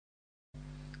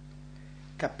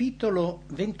Capitolo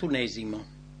 21.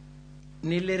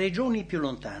 Nelle regioni più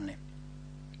lontane.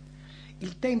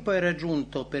 Il tempo era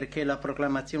giunto perché la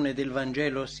proclamazione del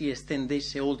Vangelo si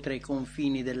estendesse oltre i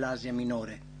confini dell'Asia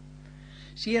Minore.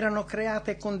 Si erano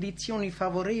create condizioni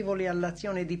favorevoli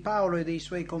all'azione di Paolo e dei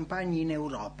suoi compagni in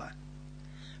Europa.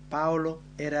 Paolo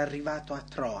era arrivato a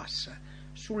Troas,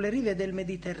 sulle rive del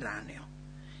Mediterraneo.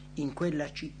 In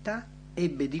quella città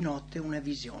ebbe di notte una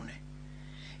visione.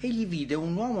 Egli vide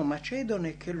un uomo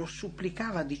macedone che lo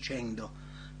supplicava dicendo: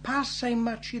 «Passa in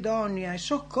Macedonia e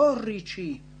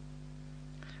soccorrici!»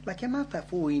 La chiamata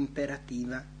fu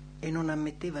imperativa e non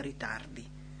ammetteva ritardi.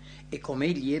 E come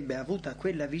egli ebbe avuta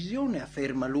quella visione,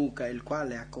 afferma Luca, il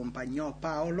quale accompagnò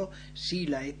Paolo,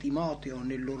 Sila e Timoteo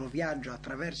nel loro viaggio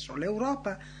attraverso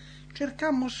l'Europa,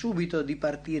 cercammo subito di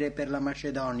partire per la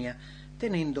Macedonia,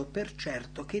 tenendo per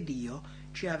certo che Dio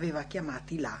ci aveva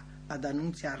chiamati là ad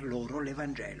annunziar loro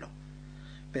l'Evangelo.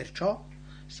 Perciò,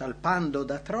 salpando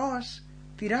da Troas,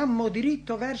 tirammo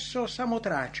diritto verso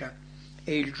Samotracia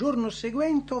e il giorno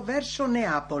seguente verso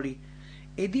Neapoli,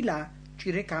 e di là ci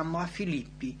recammo a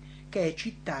Filippi, che è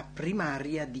città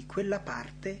primaria di quella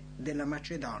parte della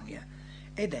Macedonia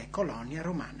ed è colonia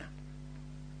romana.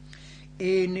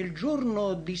 E nel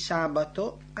giorno di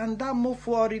sabato andammo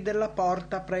fuori della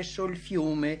porta presso il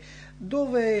fiume,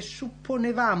 dove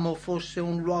supponevamo fosse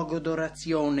un luogo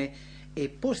d'orazione, e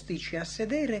postici a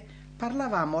sedere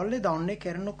parlavamo alle donne che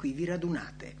erano quivi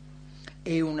radunate.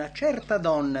 E una certa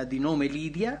donna di nome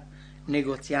Lidia,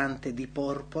 negoziante di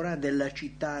porpora della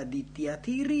città di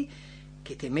Tiatiri,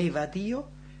 che temeva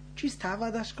Dio, ci stava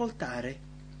ad ascoltare,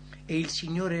 e il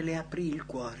Signore le aprì il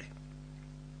cuore.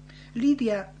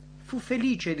 Lidia fu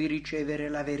felice di ricevere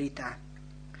la verità.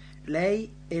 Lei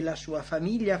e la sua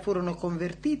famiglia furono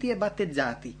convertiti e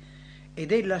battezzati,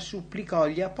 ed ella supplicò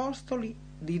gli apostoli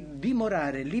di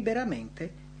dimorare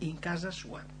liberamente in casa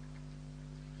sua.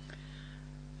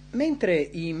 Mentre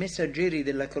i messaggeri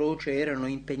della croce erano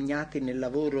impegnati nel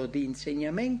lavoro di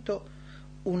insegnamento,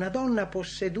 una donna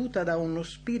posseduta da uno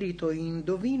spirito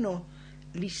indovino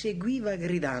li seguiva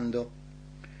gridando: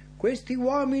 «Questi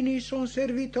uomini sono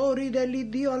servitori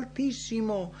dell'Iddio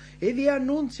Altissimo e vi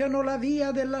annunziano la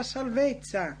via della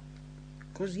salvezza».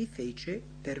 Così fece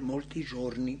per molti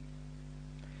giorni.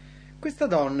 Questa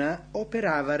donna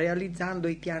operava realizzando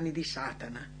i piani di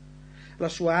Satana. La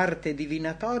sua arte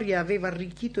divinatoria aveva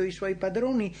arricchito i suoi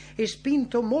padroni e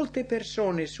spinto molte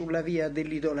persone sulla via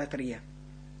dell'idolatria.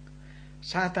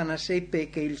 Satana seppe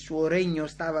che il suo regno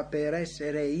stava per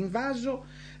essere invaso,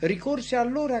 ricorse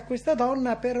allora a questa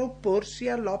donna per opporsi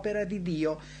all'opera di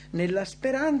Dio, nella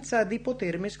speranza di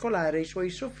poter mescolare i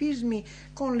suoi sofismi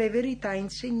con le verità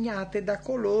insegnate da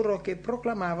coloro che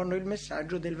proclamavano il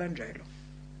messaggio del Vangelo.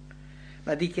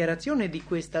 La dichiarazione di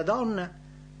questa donna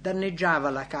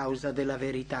danneggiava la causa della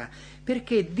verità,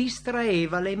 perché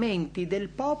distraeva le menti del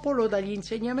popolo dagli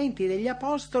insegnamenti degli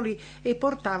apostoli e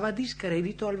portava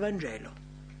discredito al Vangelo.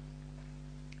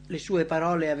 Le sue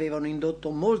parole avevano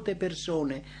indotto molte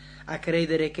persone a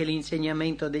credere che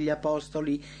l'insegnamento degli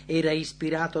apostoli era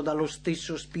ispirato dallo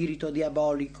stesso spirito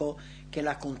diabolico che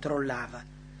la controllava.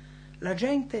 La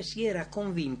gente si era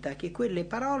convinta che quelle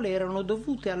parole erano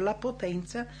dovute alla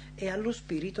potenza e allo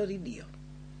spirito di Dio.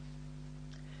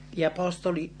 Gli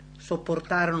apostoli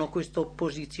sopportarono questa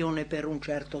opposizione per un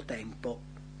certo tempo.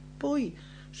 Poi,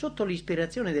 sotto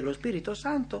l'ispirazione dello Spirito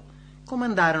Santo,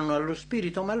 comandarono allo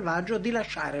spirito malvagio di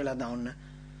lasciare la donna.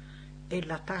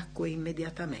 Ella tacque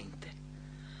immediatamente.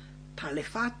 Tale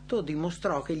fatto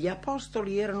dimostrò che gli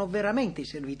apostoli erano veramente i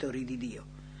servitori di Dio.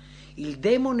 Il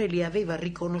demone li aveva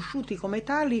riconosciuti come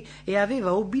tali e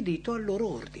aveva obbedito al loro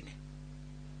ordine.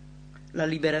 La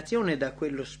liberazione da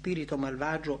quello spirito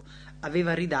malvagio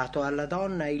aveva ridato alla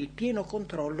donna il pieno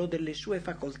controllo delle sue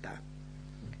facoltà.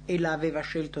 Ella aveva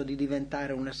scelto di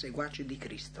diventare una seguace di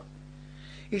Cristo.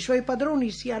 I suoi padroni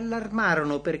si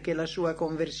allarmarono perché la sua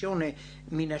conversione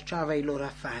minacciava i loro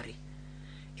affari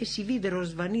e si videro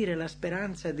svanire la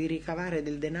speranza di ricavare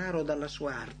del denaro dalla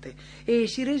sua arte e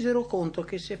si resero conto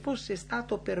che se fosse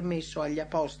stato permesso agli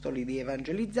apostoli di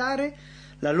evangelizzare,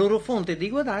 la loro fonte di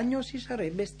guadagno si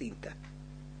sarebbe estinta.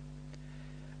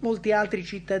 Molti altri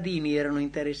cittadini erano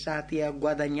interessati a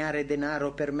guadagnare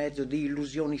denaro per mezzo di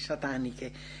illusioni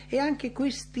sataniche e anche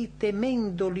questi,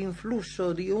 temendo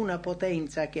l'influsso di una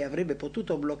potenza che avrebbe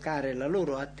potuto bloccare la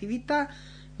loro attività,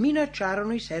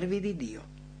 minacciarono i servi di Dio.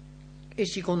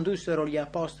 Essi condussero gli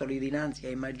apostoli dinanzi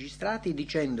ai magistrati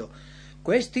dicendo: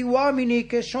 «Questi uomini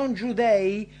che sono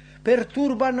giudei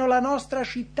perturbano la nostra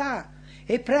città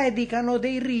e predicano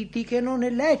dei riti che non è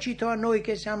lecito a noi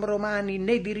che siamo romani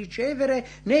né di ricevere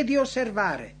né di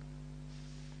osservare».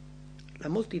 La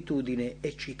moltitudine,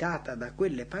 eccitata da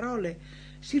quelle parole,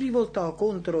 si rivoltò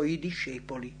contro i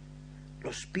discepoli.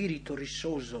 Lo spirito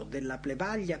rissoso della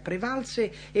plebaglia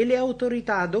prevalse e le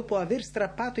autorità, dopo aver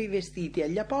strappato i vestiti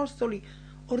agli apostoli,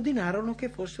 ordinarono che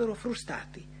fossero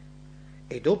frustati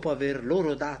e dopo aver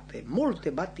loro date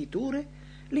molte battiture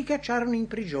li cacciarono in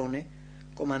prigione,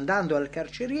 comandando al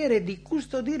carceriere di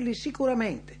custodirli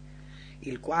sicuramente,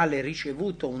 il quale,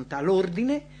 ricevuto un tal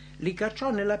ordine, li cacciò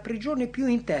nella prigione più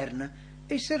interna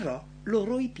e serrò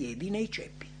loro i piedi nei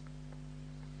ceppi.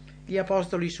 Gli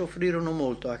apostoli soffrirono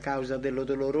molto a causa della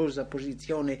dolorosa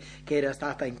posizione che era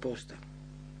stata imposta.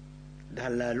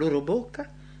 Dalla loro bocca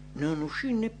non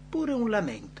uscì neppure un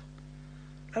lamento.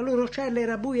 La loro cella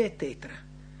era buia e tetra,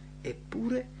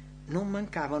 eppure non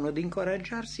mancavano di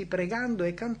incoraggiarsi pregando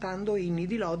e cantando inni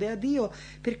di lode a Dio,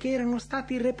 perché erano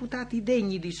stati reputati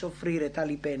degni di soffrire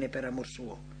tali pene per amor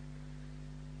suo.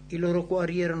 I loro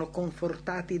cuori erano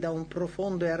confortati da un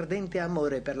profondo e ardente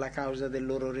amore per la causa del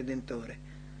loro Redentore.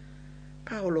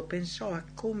 Paolo pensò a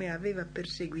come aveva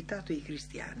perseguitato i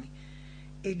cristiani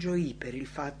e gioì per il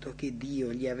fatto che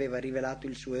Dio gli aveva rivelato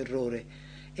il suo errore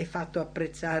e fatto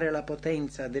apprezzare la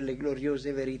potenza delle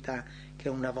gloriose verità che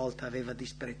una volta aveva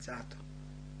disprezzato.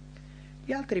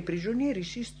 Gli altri prigionieri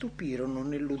si stupirono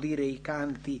nell'udire i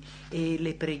canti e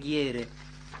le preghiere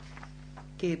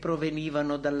che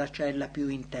provenivano dalla cella più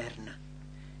interna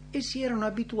e si erano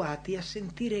abituati a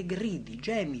sentire gridi,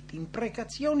 gemiti,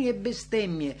 imprecazioni e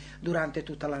bestemmie durante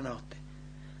tutta la notte.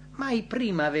 Mai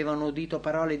prima avevano udito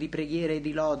parole di preghiera e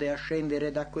di lode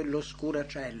ascendere da quell'oscura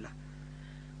cella.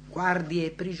 Guardie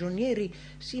e prigionieri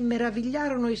si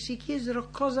meravigliarono e si chiesero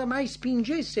cosa mai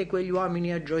spingesse quegli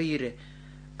uomini a gioire,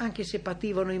 anche se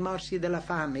pativano i morsi della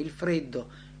fame, il freddo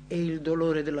e il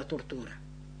dolore della tortura.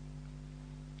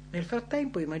 Nel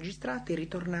frattempo i magistrati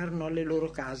ritornarono alle loro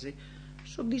case,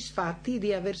 soddisfatti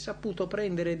di aver saputo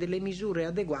prendere delle misure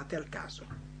adeguate al caso.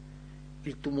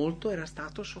 Il tumulto era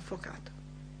stato soffocato,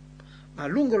 ma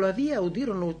lungo la via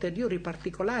udirono ulteriori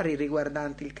particolari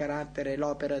riguardanti il carattere e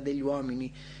l'opera degli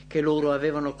uomini che loro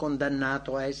avevano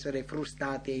condannato a essere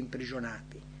frustati e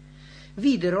imprigionati.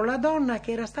 Videro la donna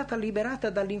che era stata liberata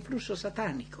dall'influsso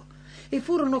satanico e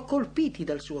furono colpiti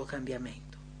dal suo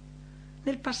cambiamento.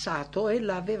 Nel passato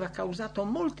ella aveva causato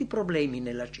molti problemi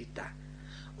nella città.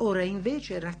 Ora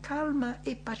invece era calma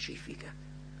e pacifica.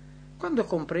 Quando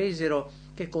compresero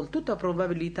che con tutta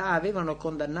probabilità avevano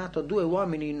condannato 2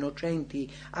 uomini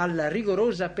innocenti alla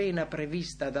rigorosa pena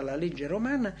prevista dalla legge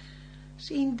romana,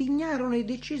 si indignarono e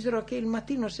decisero che il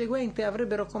mattino seguente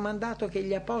avrebbero comandato che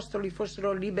gli apostoli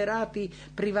fossero liberati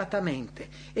privatamente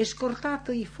e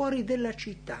scortati fuori della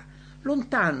città,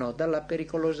 lontano dalla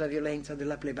pericolosa violenza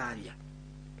della plebaglia.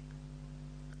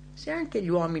 Se anche gli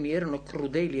uomini erano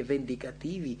crudeli e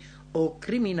vendicativi o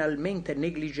criminalmente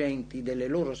negligenti delle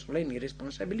loro solenni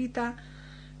responsabilità,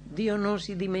 Dio non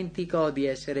si dimenticò di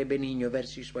essere benigno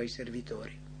verso i suoi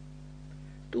servitori.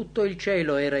 Tutto il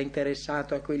cielo era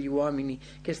interessato a quegli uomini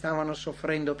che stavano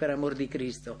soffrendo per amor di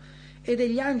Cristo, e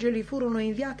degli angeli furono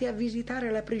inviati a visitare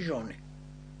la prigione.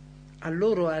 Al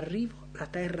loro arrivo la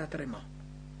terra tremò.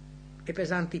 Le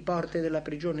pesanti porte della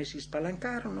prigione si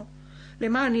spalancarono, le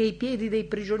mani e i piedi dei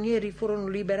prigionieri furono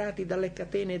liberati dalle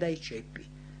catene e dai ceppi.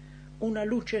 Una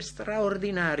luce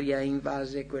straordinaria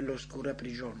invase quell'oscura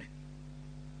prigione.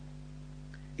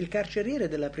 Il carceriere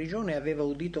della prigione aveva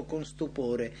udito con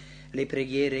stupore le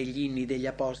preghiere e gli inni degli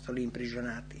apostoli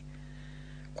imprigionati.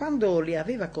 Quando li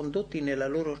aveva condotti nella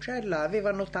loro cella,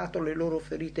 aveva notato le loro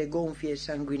ferite gonfie e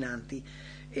sanguinanti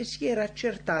e si era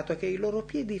accertato che i loro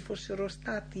piedi fossero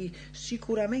stati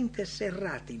sicuramente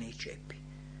serrati nei ceppi.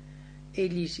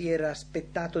 Egli si era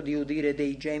aspettato di udire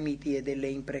dei gemiti e delle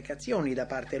imprecazioni da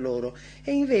parte loro,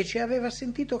 e invece aveva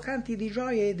sentito canti di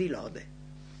gioia e di lode.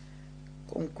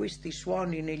 Con questi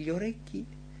suoni negli orecchi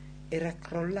era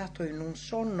crollato in un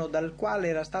sonno dal quale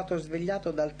era stato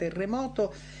svegliato dal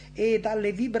terremoto e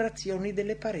dalle vibrazioni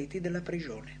delle pareti della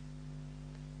prigione.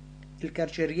 Il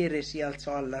carceriere si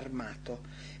alzò allarmato,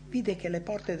 vide che le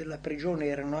porte della prigione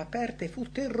erano aperte e fu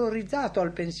terrorizzato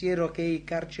al pensiero che i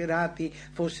carcerati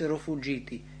fossero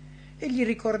fuggiti. Egli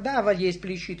ricordava gli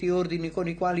espliciti ordini con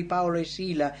i quali Paolo e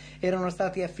Sila erano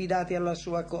stati affidati alla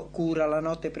sua cura la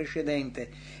notte precedente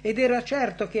ed era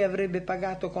certo che avrebbe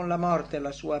pagato con la morte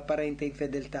la sua apparente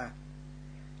infedeltà.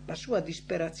 La sua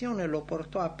disperazione lo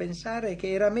portò a pensare che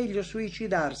era meglio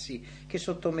suicidarsi che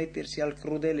sottomettersi al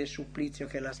crudele supplizio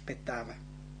che l'aspettava.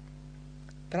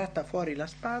 Tratta fuori la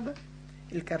spada,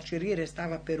 il carceriere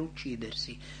stava per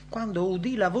uccidersi, quando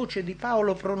udì la voce di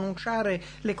Paolo pronunciare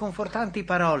le confortanti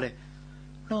parole: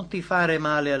 «Non ti fare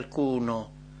male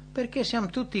alcuno, perché siamo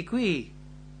tutti qui».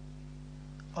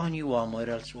 Ogni uomo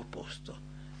era al suo posto,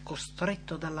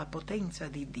 costretto dalla potenza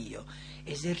di Dio,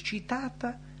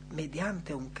 esercitata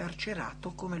mediante un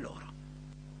carcerato come loro.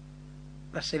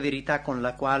 La severità con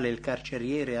la quale il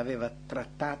carceriere aveva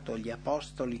trattato gli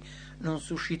apostoli non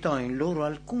suscitò in loro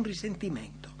alcun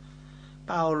risentimento.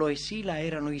 Paolo e Sila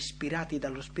erano ispirati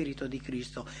dallo Spirito di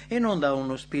Cristo e non da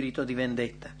uno spirito di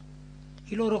vendetta.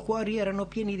 I loro cuori erano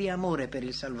pieni di amore per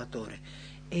il Salvatore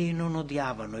e non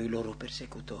odiavano i loro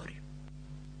persecutori.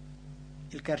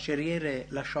 Il carceriere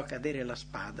lasciò cadere la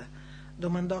spada,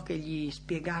 domandò che gli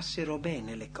spiegassero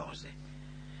bene le cose.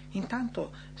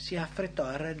 Intanto si affrettò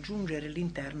a raggiungere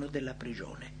l'interno della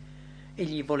prigione.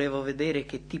 Egli voleva vedere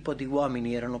che tipo di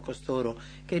uomini erano costoro,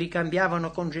 che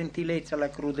ricambiavano con gentilezza la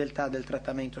crudeltà del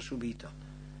trattamento subito.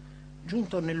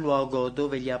 Giunto nel luogo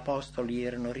dove gli apostoli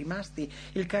erano rimasti,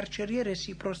 il carceriere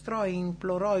si prostrò e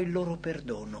implorò il loro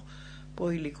perdono.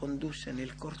 Poi li condusse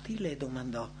nel cortile e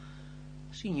domandò: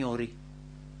 «Signori,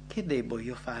 che debbo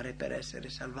io fare per essere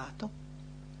salvato?»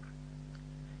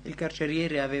 Il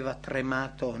carceriere aveva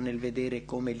tremato nel vedere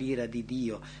come l'ira di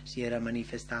Dio si era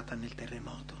manifestata nel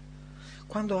terremoto.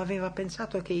 Quando aveva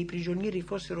pensato che i prigionieri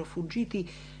fossero fuggiti,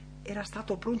 era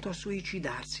stato pronto a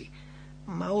suicidarsi,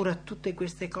 ma ora tutte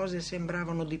queste cose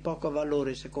sembravano di poco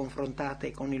valore se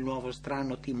confrontate con il nuovo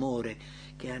strano timore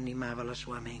che animava la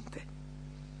sua mente.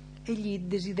 Egli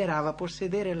desiderava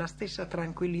possedere la stessa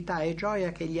tranquillità e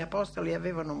gioia che gli apostoli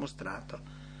avevano mostrato,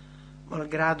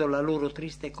 malgrado la loro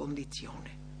triste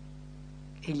condizione.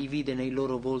 Egli vide nei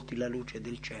loro volti la luce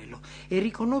del cielo e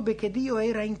riconobbe che Dio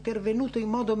era intervenuto in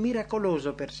modo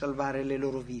miracoloso per salvare le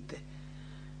loro vite.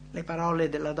 Le parole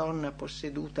della donna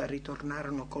posseduta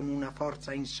ritornarono con una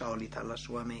forza insolita alla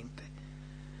sua mente.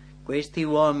 «Questi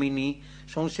uomini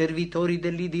sono servitori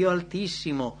dell'Iddio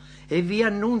Altissimo e vi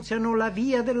annunziano la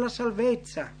via della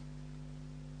salvezza».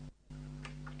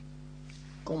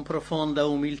 Con profonda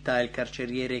umiltà il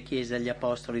carceriere chiese agli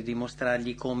apostoli di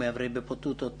mostrargli come avrebbe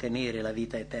potuto ottenere la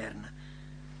vita eterna.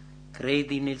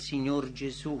 «Credi nel Signor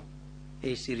Gesù»,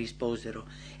 essi risposero,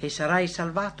 «e sarai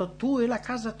salvato tu e la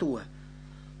casa tua».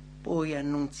 Poi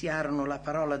annunziarono la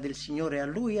parola del Signore a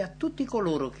lui e a tutti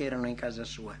coloro che erano in casa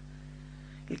sua.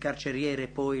 Il carceriere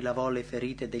poi lavò le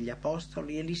ferite degli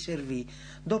apostoli e li servì,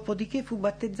 dopodiché fu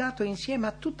battezzato insieme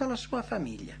a tutta la sua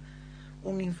famiglia.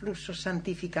 Un influsso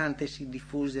santificante si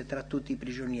diffuse tra tutti i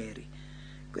prigionieri.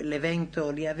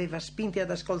 Quell'evento li aveva spinti ad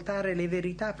ascoltare le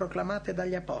verità proclamate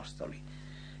dagli apostoli.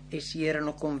 Essi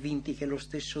erano convinti che lo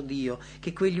stesso Dio,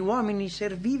 che quegli uomini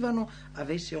servivano,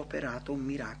 avesse operato un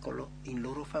miracolo in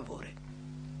loro favore.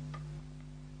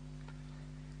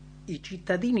 I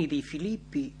cittadini di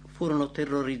Filippi furono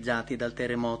terrorizzati dal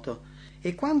terremoto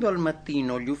e quando al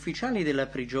mattino gli ufficiali della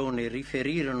prigione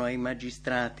riferirono ai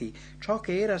magistrati ciò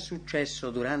che era successo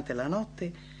durante la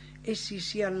notte, essi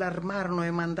si allarmarono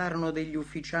e mandarono degli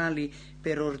ufficiali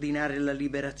per ordinare la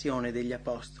liberazione degli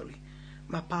apostoli.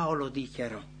 Ma Paolo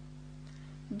dichiarò: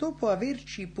 «Dopo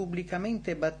averci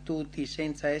pubblicamente battuti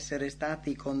senza essere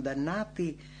stati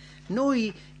condannati,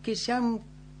 noi che siamo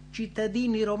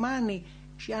cittadini romani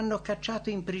ci hanno cacciato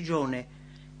in prigione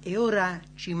e ora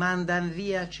ci mandan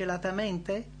via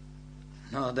celatamente?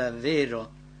 No,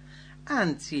 davvero.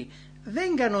 Anzi,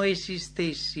 vengano essi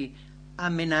stessi a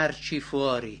menarci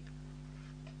fuori».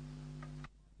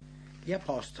 Gli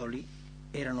apostoli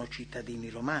erano cittadini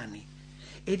romani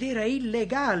ed era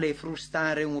illegale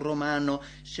frustare un romano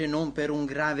se non per un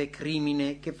grave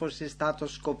crimine che fosse stato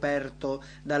scoperto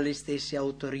dalle stesse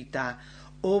autorità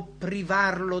o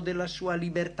privarlo della sua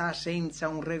libertà senza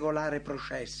un regolare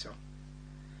processo.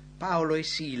 Paolo e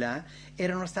Sila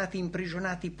erano stati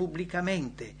imprigionati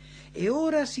pubblicamente e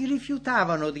ora si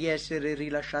rifiutavano di essere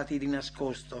rilasciati di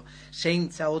nascosto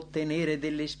senza ottenere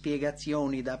delle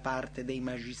spiegazioni da parte dei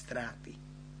magistrati.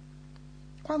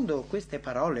 Quando queste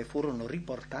parole furono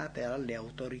riportate alle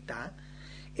autorità,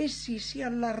 essi si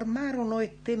allarmarono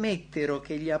e temettero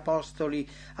che gli apostoli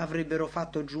avrebbero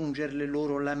fatto giungere le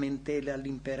loro lamentele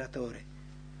all'imperatore.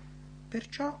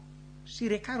 Perciò si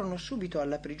recarono subito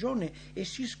alla prigione e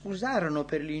si scusarono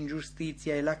per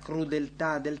l'ingiustizia e la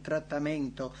crudeltà del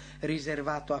trattamento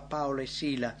riservato a Paolo e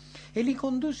Sila e li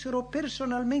condussero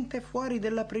personalmente fuori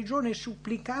della prigione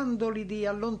supplicandoli di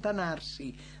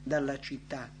allontanarsi dalla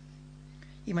città.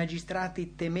 I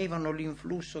magistrati temevano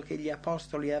l'influsso che gli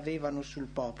apostoli avevano sul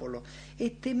popolo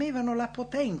e temevano la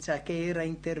potenza che era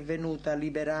intervenuta a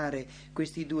liberare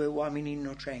questi due uomini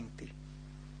innocenti.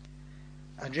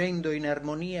 Agendo in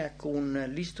armonia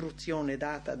con l'istruzione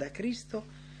data da Cristo,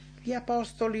 gli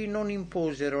apostoli non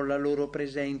imposero la loro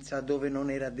presenza dove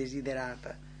non era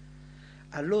desiderata.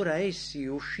 Allora essi,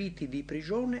 usciti di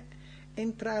prigione,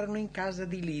 entrarono in casa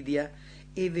di Lidia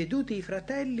e veduti i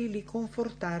fratelli li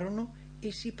confortarono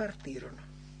e si partirono.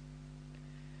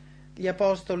 Gli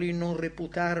apostoli non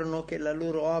reputarono che la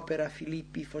loro opera a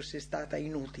Filippi fosse stata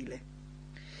inutile.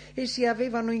 Essi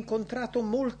avevano incontrato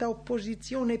molta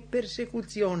opposizione e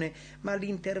persecuzione, ma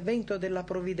l'intervento della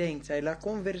provvidenza e la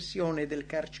conversione del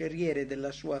carceriere e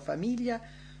della sua famiglia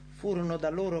furono da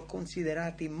loro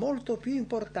considerati molto più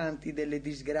importanti delle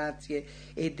disgrazie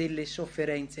e delle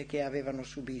sofferenze che avevano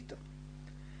subito.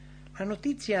 La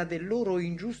notizia del loro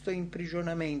ingiusto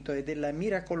imprigionamento e della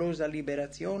miracolosa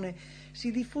liberazione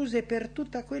si diffuse per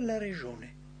tutta quella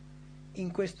regione.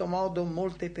 In questo modo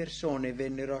molte persone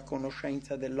vennero a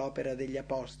conoscenza dell'opera degli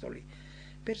apostoli,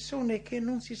 persone che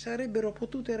non si sarebbero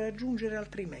potute raggiungere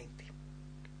altrimenti.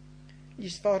 Gli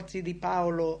sforzi di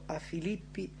Paolo a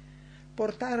Filippi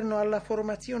portarono alla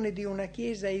formazione di una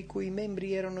chiesa i cui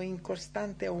membri erano in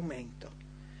costante aumento.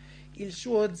 Il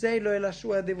suo zelo e la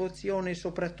sua devozione,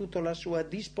 soprattutto la sua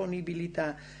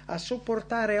disponibilità a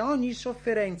sopportare ogni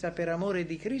sofferenza per amore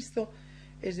di Cristo,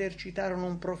 esercitarono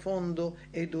un profondo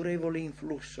e durevole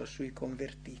influsso sui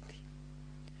convertiti.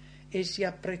 Essi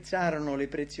apprezzarono le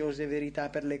preziose verità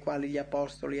per le quali gli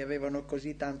apostoli avevano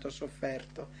così tanto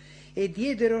sofferto e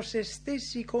diedero se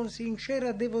stessi con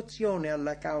sincera devozione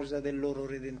alla causa del loro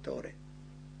Redentore.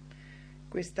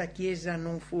 Questa Chiesa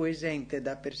non fu esente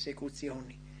da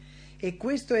persecuzioni, e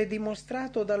questo è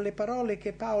dimostrato dalle parole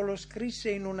che Paolo scrisse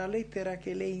in una lettera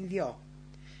che le inviò.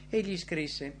 Egli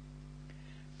scrisse: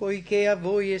 «Poiché a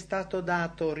voi è stato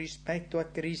dato rispetto a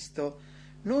Cristo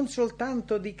non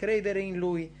soltanto di credere in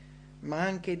Lui, ma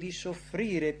anche di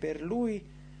soffrire per Lui,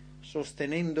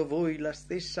 sostenendo voi la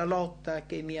stessa lotta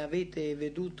che mi avete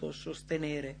veduto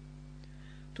sostenere.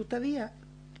 Tuttavia,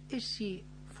 essi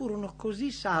furono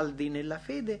così saldi nella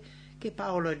fede che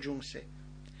Paolo aggiunse: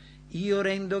 Io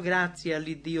rendo grazie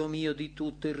all'Iddio mio di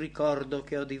tutto il ricordo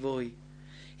che ho di voi,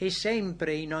 e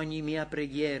sempre in ogni mia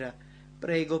preghiera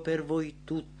prego per voi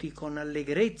tutti con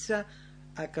allegrezza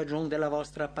a cagion della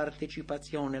vostra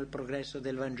partecipazione al progresso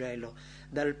del Vangelo,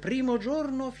 dal primo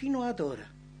giorno fino ad ora.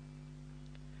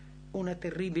 Una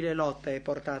terribile lotta è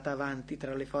portata avanti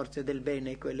tra le forze del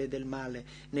bene e quelle del male,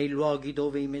 nei luoghi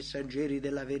dove i messaggeri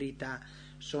della verità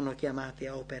sono chiamati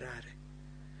a operare.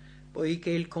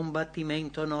 Poiché il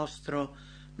combattimento nostro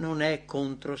non è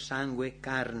contro sangue e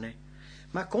carne,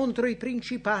 ma contro i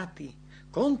principati,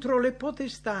 contro le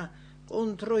potestà,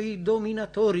 contro i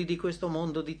dominatori di questo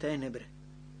mondo di tenebre.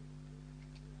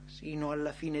 Sino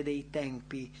alla fine dei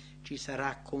tempi ci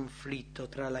sarà conflitto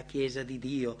tra la Chiesa di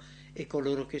Dio e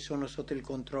coloro che sono sotto il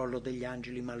controllo degli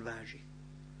angeli malvagi.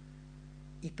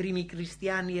 I primi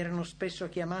cristiani erano spesso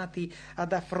chiamati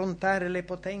ad affrontare le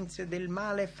potenze del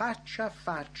male faccia a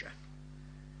faccia.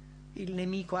 Il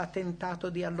nemico ha tentato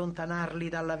di allontanarli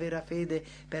dalla vera fede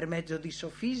per mezzo di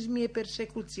sofismi e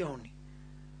persecuzioni.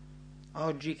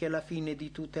 Oggi che la fine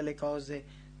di tutte le cose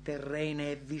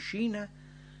terrene è vicina,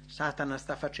 Satana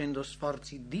sta facendo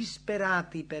sforzi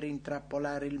disperati per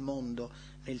intrappolare il mondo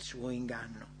nel suo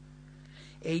inganno.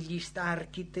 Egli sta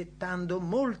architettando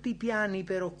molti piani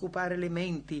per occupare le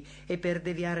menti e per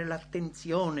deviare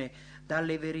l'attenzione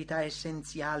dalle verità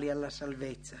essenziali alla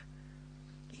salvezza.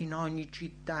 In ogni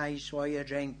città i suoi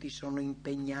agenti sono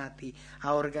impegnati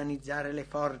a organizzare le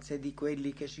forze di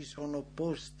quelli che si sono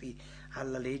opposti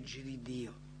alla legge di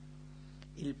Dio.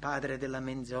 Il padre della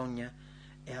menzogna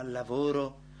è al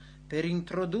lavoro per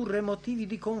introdurre motivi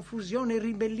di confusione e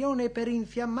ribellione e per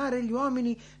infiammare gli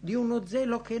uomini di uno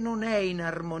zelo che non è in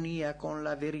armonia con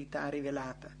la verità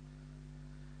rivelata.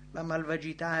 La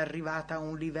malvagità è arrivata a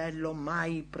un livello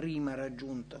mai prima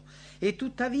raggiunto e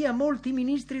tuttavia molti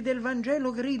ministri del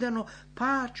Vangelo gridano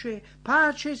pace,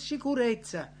 pace e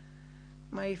sicurezza,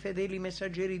 ma i fedeli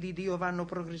messaggeri di Dio vanno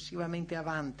progressivamente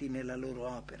avanti nella loro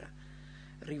opera,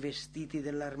 rivestiti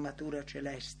dell'armatura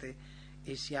celeste,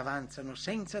 e si avanzano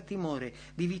senza timore,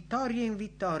 di vittoria in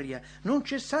vittoria, non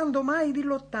cessando mai di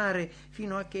lottare,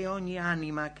 fino a che ogni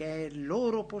anima che è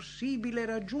loro possibile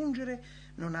raggiungere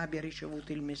non abbia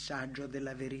ricevuto il messaggio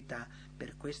della verità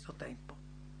per questo tempo.